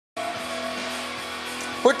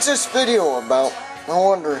What's this video about? I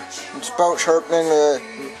wonder. It's about sharpening the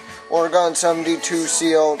Oregon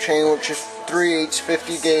 72CL chain, which is 3/8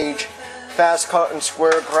 50 gauge, fast cut and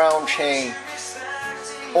square ground chain.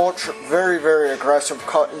 Ultra, very, very aggressive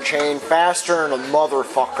cutting chain, faster than a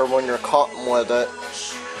motherfucker when you're cutting with it.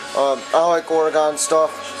 I like Oregon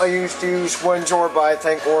stuff. I used to use Windsor, but I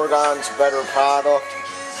think Oregon's a better product.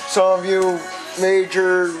 Some of you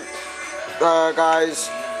major guys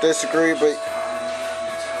disagree, but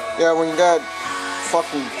yeah, when you got a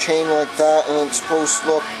fucking chain like that and it's supposed to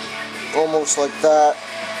look almost like that,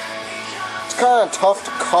 it's kind of tough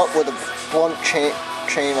to cut with a blunt chain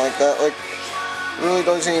like that. Like, it really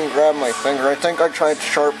doesn't even grab my finger. I think I tried to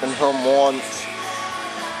sharpen him once.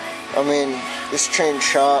 I mean, this chain's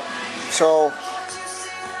sharp. So,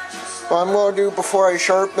 what I'm going to do before I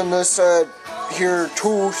sharpen this here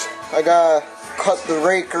tooth, I gotta cut the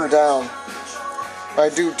raker down. I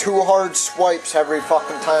do 2 hard swipes every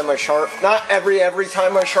fucking time I sharpen. Not every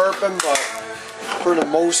time I sharpen, but for the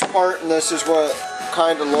most part, and this is what it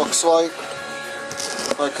kind of looks like.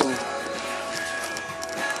 I can...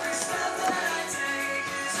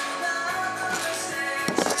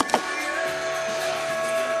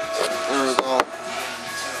 There we go.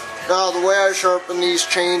 Now, the way I sharpen these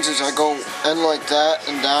chains is I go in like that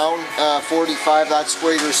and down. 45, that's the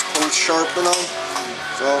way you're supposed to sharpen them.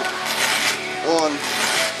 So, 1,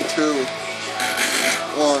 2,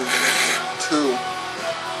 1, 2.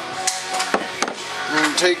 And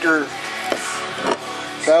then take your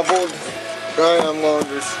beveled guy, I'm going to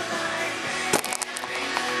just...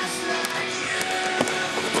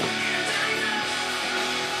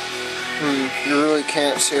 You really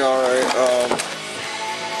can't see alright.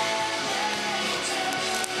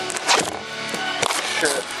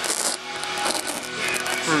 Shit.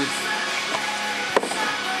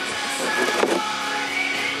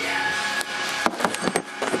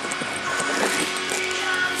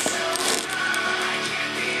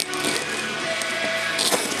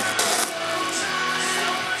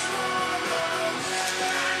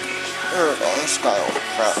 There we go, this guy will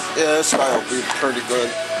crap. Yeah, this guy will be pretty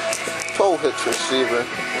good. Toe hits receiver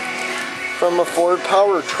from a Ford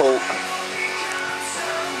Power Choke.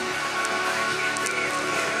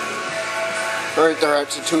 Right there,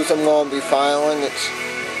 that's the tooth I'm going to be filing. It's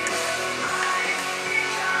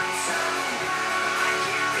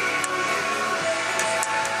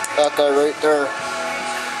that guy right there.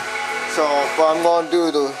 So, but I'm going to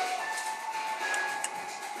do the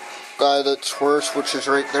guy that's worse, which is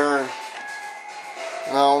right there.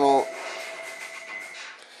 And I don't know.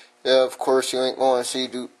 Yeah, of course you ain't going to see,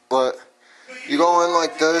 dude. But you go in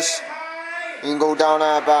like this. You can go down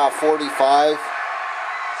at about 45.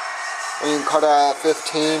 And you can cut out at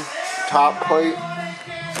 15. Top plate.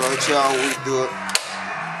 So that's how we do it.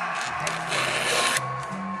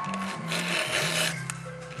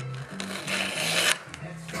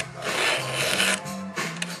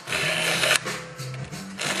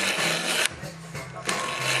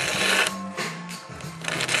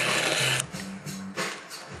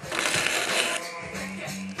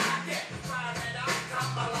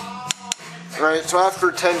 Alright, so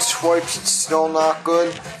after 10 swipes, it's still not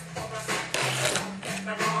good.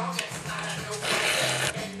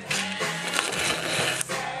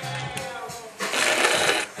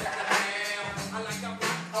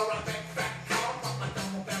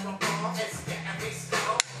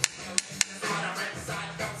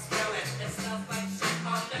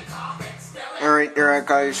 Alright, there that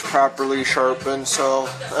guy's properly sharpened, so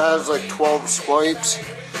that has like 12 swipes.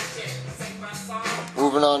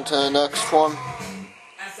 Moving on to the next one.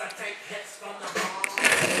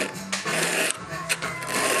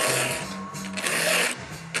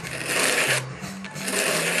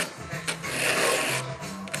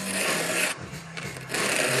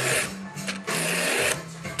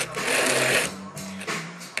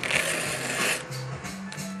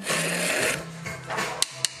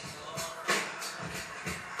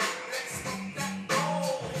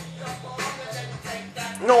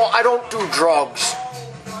 No, I don't do drugs.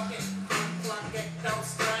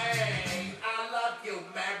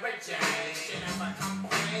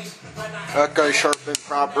 That guy sharpened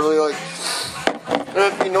properly. Like,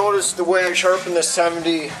 if you notice the way I sharpen the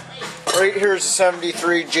 70, right here is the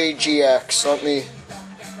 73 JGX. Let me.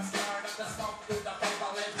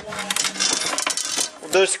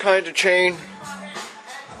 With this kind of chain,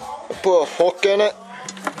 I put a hook in it.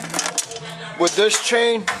 With this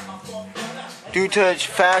chain, due to its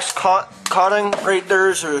fast cutting, right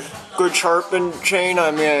there's a good sharpened chain.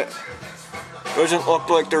 I mean, it doesn't look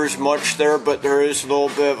like there's much there, but there is a little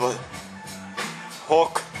bit of a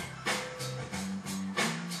hook.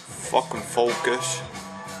 Fucking focus.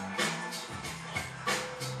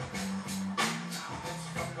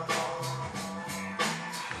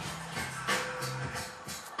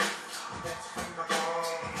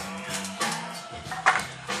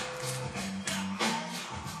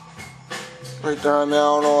 Right there, I mean, I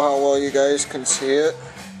don't know how well you guys can see it.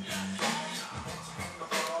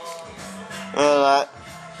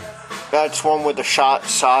 That's one with the shot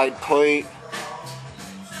side plate.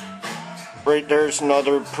 Right there's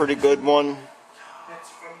another pretty good one.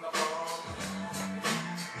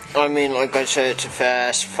 I mean, like I said, it's a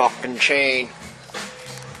fast fucking chain.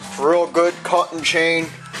 Real good cutting chain.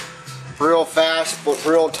 Real fast, but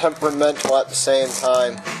real temperamental at the same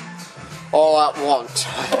time. All at once.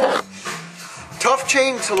 Tough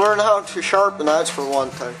chain to learn how to sharpen, that's for one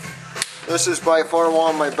thing. This is by far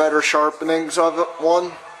one of my better sharpenings of it,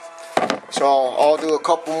 So I'll do a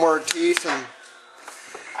couple more teeth and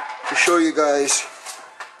to show you guys.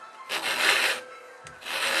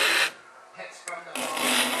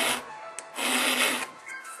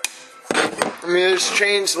 I mean, this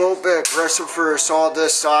chain's a little bit aggressive for a saw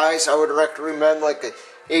this size. I would recommend like a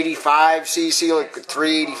 85cc, like a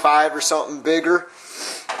 385 or something bigger.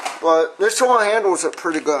 But this one handles it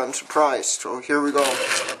pretty good, I'm surprised. So here we go.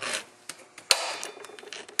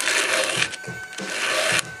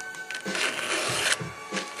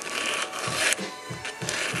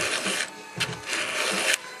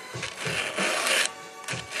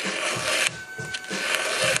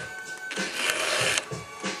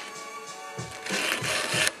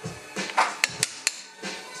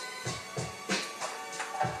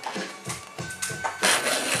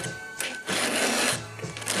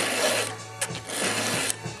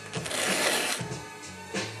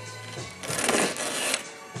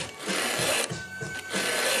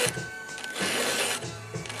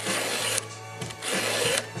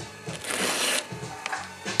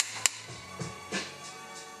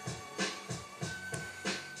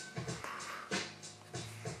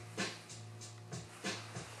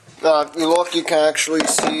 If you look, you can actually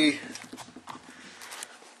see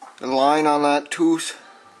the line on that tooth.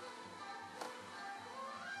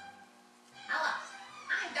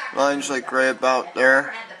 Line's like right about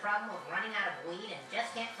there.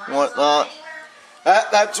 Whatnot.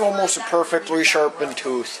 That's almost a perfectly sharpened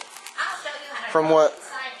tooth. From what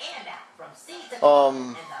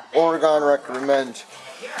Oregon recommends.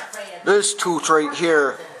 This tooth right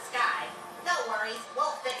here,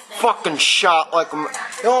 fucking shot like a...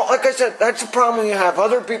 You know, like I said, that's the problem you have.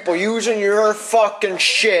 Other people using your fucking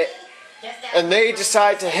shit and they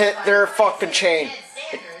decide to hit their fucking chain.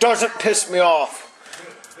 It doesn't piss me off.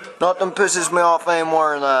 Nothing pisses me off any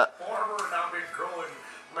more than that.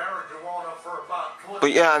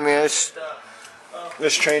 But yeah, I mean,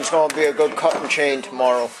 this chain's gonna be a good cutting chain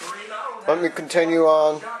tomorrow. Let me continue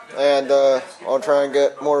on and I'll try and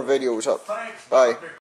get more videos up. Bye.